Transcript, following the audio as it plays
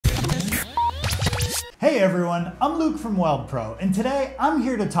Hey everyone, I'm Luke from Weldpro, and today I'm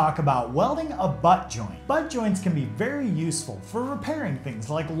here to talk about welding a butt joint. Butt joints can be very useful for repairing things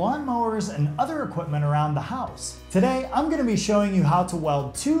like lawnmowers and other equipment around the house. Today I'm going to be showing you how to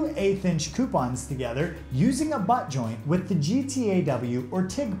weld two 1/8" coupons together using a butt joint with the GTAW or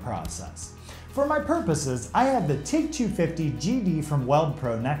TIG process. For my purposes, I have the TIG250 GD from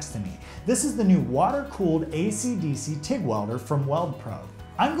Weldpro next to me. This is the new water-cooled AC/DC TIG welder from Weldpro.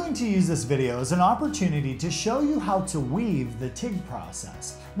 I'm going to use this video as an opportunity to show you how to weave the TIG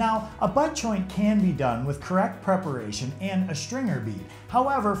process. Now, a butt joint can be done with correct preparation and a stringer bead.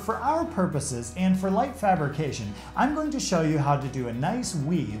 However, for our purposes and for light fabrication, I'm going to show you how to do a nice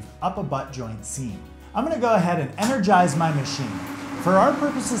weave up a butt joint seam. I'm going to go ahead and energize my machine. For our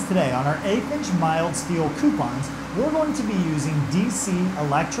purposes today, on our 1/8" mild steel coupons, we're going to be using DC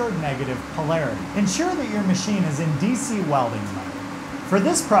electronegative polarity. Ensure that your machine is in DC welding mode. For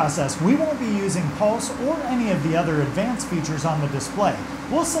this process, we won't be using pulse or any of the other advanced features on the display.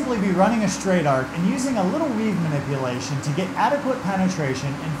 We'll simply be running a straight arc and using a little weave manipulation to get adequate penetration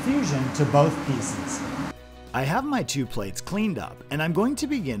and fusion to both pieces. I have my two plates cleaned up, and I'm going to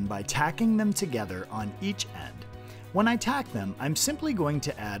begin by tacking them together on each end. When I tack them, I'm simply going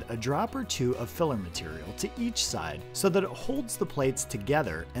to add a drop or two of filler material to each side so that it holds the plates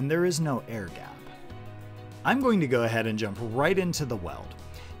together and there is no air gap. I'm going to go ahead and jump right into the weld.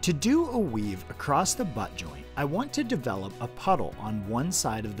 To do a weave across the butt joint, I want to develop a puddle on one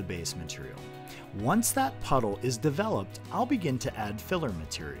side of the base material. Once that puddle is developed, I'll begin to add filler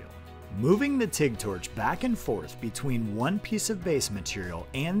material. Moving the TIG torch back and forth between one piece of base material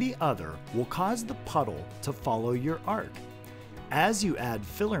and the other will cause the puddle to follow your arc. As you add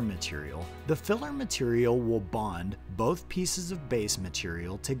filler material, the filler material will bond both pieces of base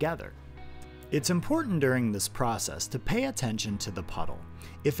material together. It's important during this process to pay attention to the puddle.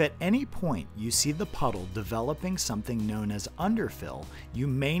 If at any point you see the puddle developing something known as underfill, you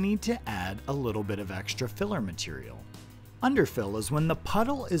may need to add a little bit of extra filler material. Underfill is when the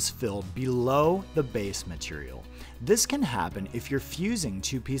puddle is filled below the base material. This can happen if you're fusing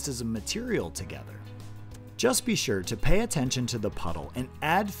two pieces of material together. Just be sure to pay attention to the puddle and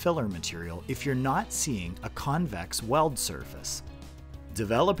add filler material if you're not seeing a convex weld surface.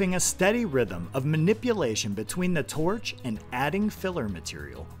 Developing a steady rhythm of manipulation between the torch and adding filler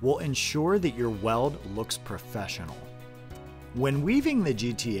material will ensure that your weld looks professional. When weaving the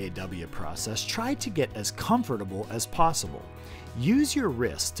GTAW process, try to get as comfortable as possible. Use your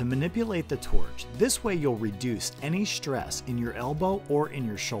wrist to manipulate the torch. This way you'll reduce any stress in your elbow or in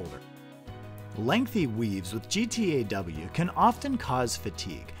your shoulder. Lengthy weaves with GTAW can often cause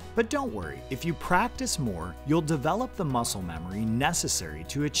fatigue, but don't worry, if you practice more, you'll develop the muscle memory necessary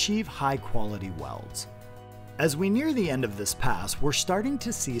to achieve high-quality welds. As we near the end of this pass, we're starting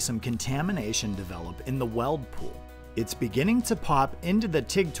to see some contamination develop in the weld pool. It's beginning to pop into the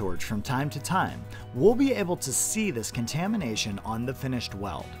TIG torch from time to time. We'll be able to see this contamination on the finished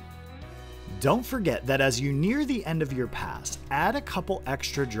weld. Don't forget that as you near the end of your pass, add a couple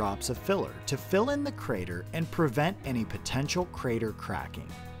extra drops of filler to fill in the crater and prevent any potential crater cracking.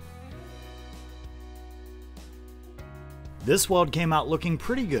 This weld came out looking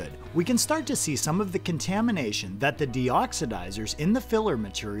pretty good. We can start to see some of the contamination that the deoxidizers in the filler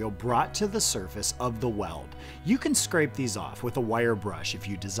material brought to the surface of the weld. You can scrape these off with a wire brush if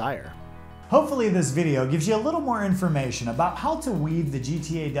you desire. Hopefully this video gives you a little more information about how to weave the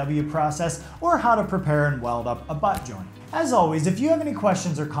GTAW process or how to prepare and weld up a butt joint. As always, if you have any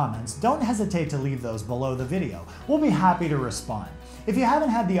questions or comments, don't hesitate to leave those below the video. We'll be happy to respond. If you haven't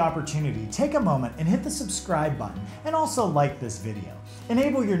had the opportunity, take a moment and hit the subscribe button and also like this video.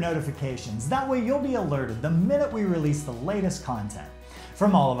 Enable your notifications, that way you'll be alerted the minute we release the latest content.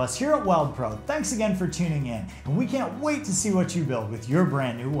 From all of us here at Weldpro, thanks again for tuning in, and we can't wait to see what you build with your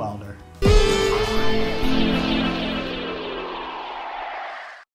brand new welder.